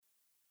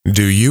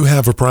Do you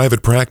have a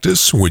private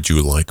practice? Would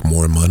you like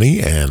more money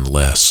and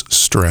less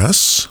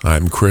stress?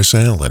 I'm Chris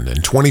Allen.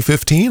 In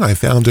 2015, I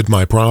founded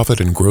my profit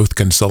and growth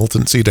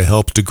consultancy to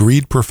help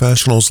degreed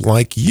professionals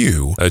like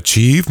you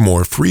achieve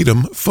more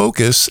freedom,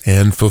 focus,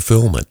 and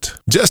fulfillment.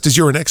 Just as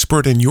you're an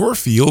expert in your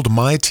field,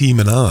 my team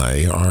and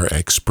I are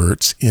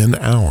experts in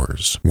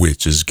ours,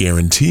 which is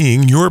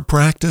guaranteeing your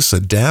practice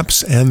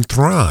adapts and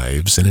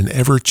thrives in an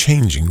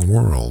ever-changing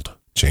world.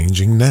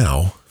 Changing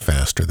now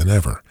faster than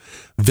ever.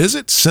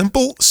 Visit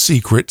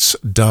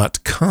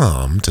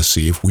simplesecrets.com to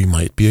see if we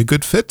might be a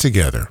good fit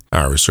together.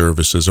 Our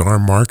services are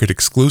market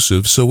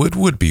exclusive, so it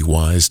would be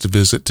wise to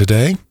visit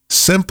today.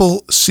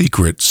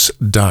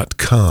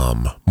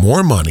 Simplesecrets.com.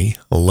 More money,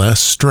 less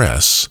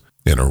stress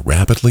in a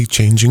rapidly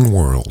changing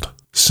world.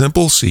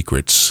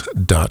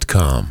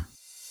 Simplesecrets.com.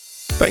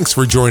 Thanks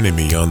for joining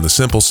me on the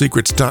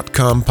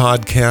SimpleSecrets.com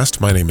podcast.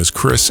 My name is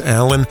Chris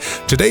Allen.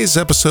 Today's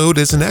episode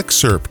is an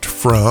excerpt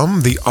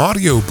from the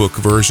audiobook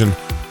version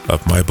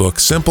of my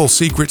book, Simple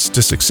Secrets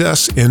to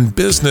Success in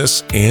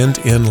Business and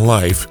in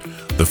Life,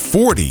 the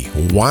 40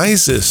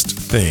 wisest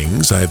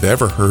things I've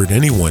ever heard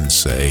anyone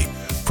say,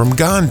 from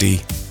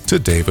Gandhi to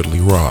David Lee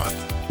Roth.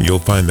 You'll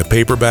find the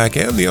paperback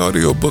and the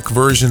audiobook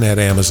version at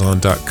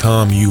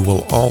Amazon.com. You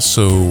will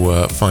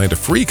also find a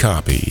free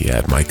copy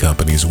at my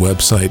company's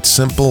website,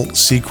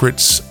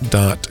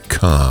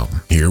 SimpleSecrets.com.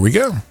 Here we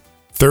go.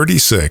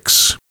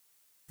 36.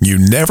 You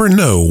never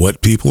know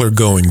what people are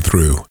going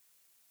through.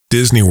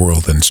 Disney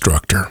World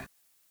instructor.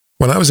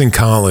 When I was in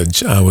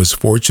college, I was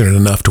fortunate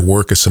enough to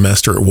work a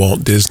semester at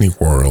Walt Disney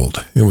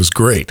World. It was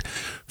great. A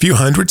few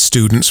hundred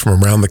students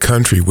from around the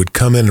country would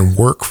come in and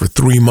work for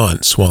 3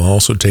 months while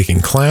also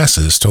taking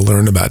classes to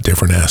learn about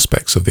different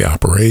aspects of the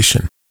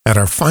operation. At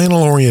our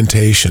final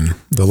orientation,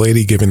 the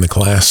lady giving the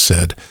class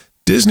said,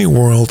 "Disney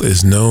World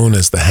is known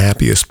as the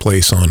happiest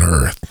place on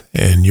earth,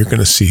 and you're going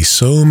to see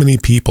so many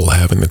people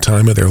having the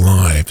time of their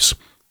lives.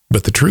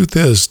 But the truth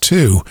is,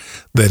 too,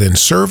 that in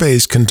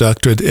surveys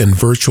conducted in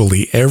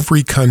virtually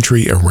every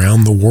country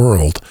around the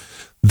world,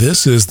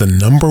 this is the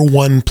number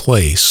one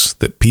place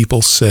that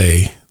people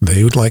say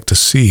they would like to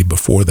see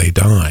before they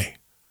die.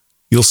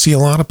 You'll see a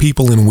lot of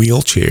people in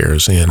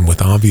wheelchairs and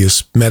with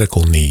obvious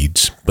medical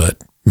needs,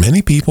 but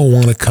many people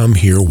want to come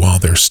here while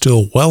they're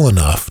still well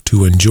enough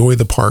to enjoy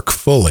the park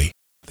fully.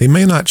 They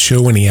may not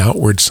show any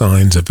outward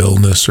signs of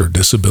illness or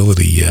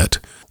disability yet.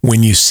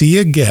 When you see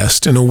a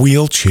guest in a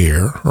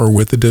wheelchair or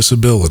with a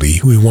disability,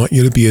 we want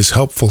you to be as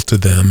helpful to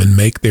them and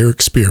make their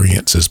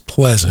experience as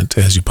pleasant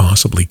as you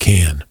possibly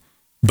can.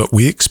 But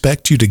we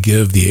expect you to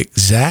give the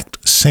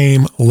exact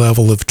same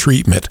level of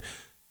treatment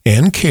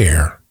and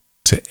care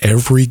to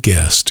every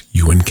guest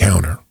you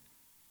encounter.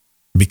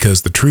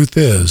 Because the truth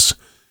is,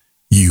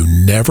 you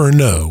never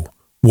know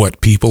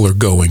what people are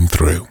going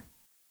through."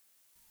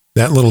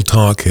 That little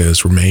talk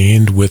has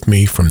remained with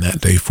me from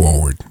that day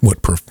forward.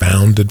 What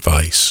profound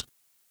advice.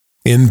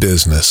 In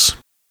business,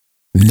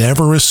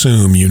 never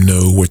assume you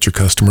know what your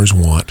customers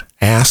want.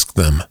 Ask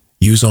them.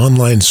 Use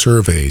online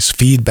surveys,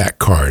 feedback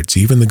cards,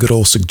 even the good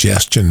old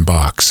suggestion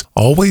box.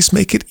 Always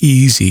make it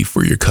easy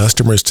for your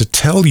customers to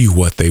tell you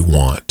what they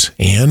want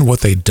and what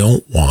they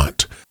don't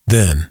want.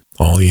 Then,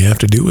 all you have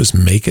to do is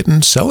make it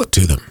and sell it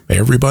to them.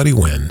 Everybody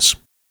wins.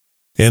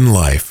 In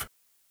life,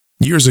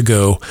 years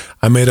ago,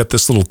 I made up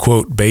this little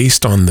quote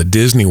based on the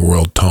Disney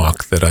World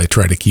talk that I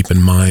try to keep in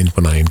mind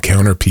when I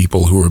encounter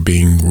people who are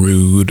being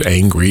rude,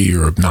 angry,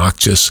 or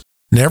obnoxious.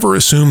 Never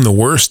assume the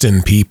worst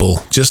in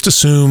people. Just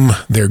assume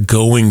they're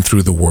going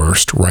through the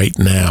worst right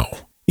now.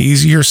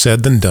 Easier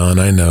said than done,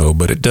 I know,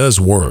 but it does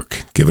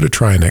work. Give it a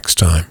try next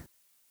time.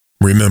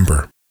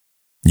 Remember,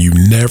 you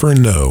never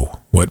know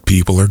what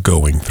people are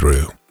going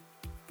through.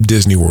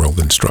 Disney World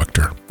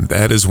instructor.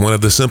 That is one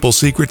of the simple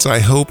secrets I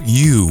hope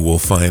you will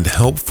find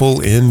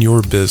helpful in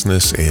your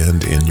business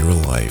and in your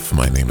life.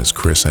 My name is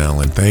Chris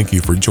Allen. Thank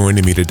you for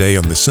joining me today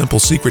on the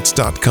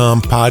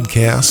SimpleSecrets.com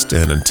podcast.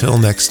 And until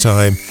next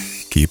time,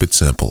 keep it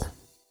simple.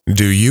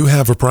 Do you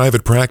have a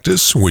private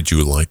practice? Would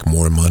you like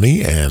more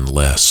money and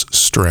less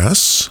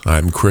stress?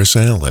 I'm Chris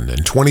Allen.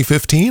 In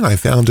 2015, I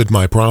founded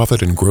my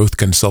profit and growth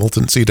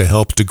consultancy to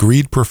help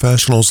degreed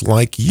professionals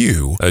like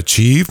you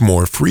achieve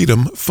more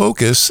freedom,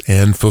 focus,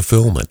 and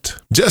fulfillment.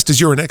 Just as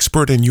you're an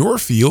expert in your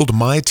field,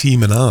 my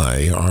team and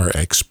I are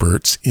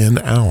experts in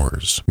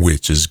ours,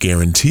 which is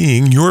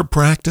guaranteeing your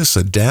practice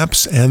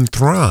adapts and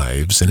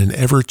thrives in an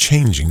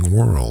ever-changing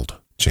world.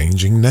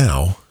 Changing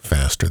now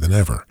faster than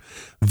ever.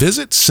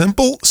 Visit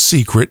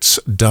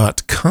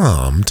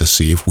simplesecrets.com to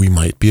see if we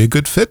might be a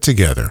good fit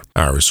together.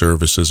 Our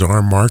services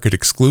are market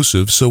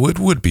exclusive, so it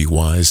would be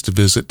wise to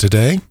visit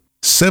today.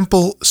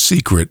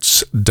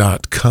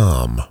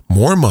 Simplesecrets.com.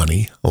 More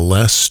money,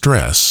 less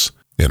stress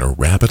in a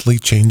rapidly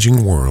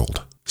changing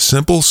world.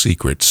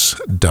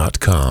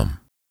 Simplesecrets.com.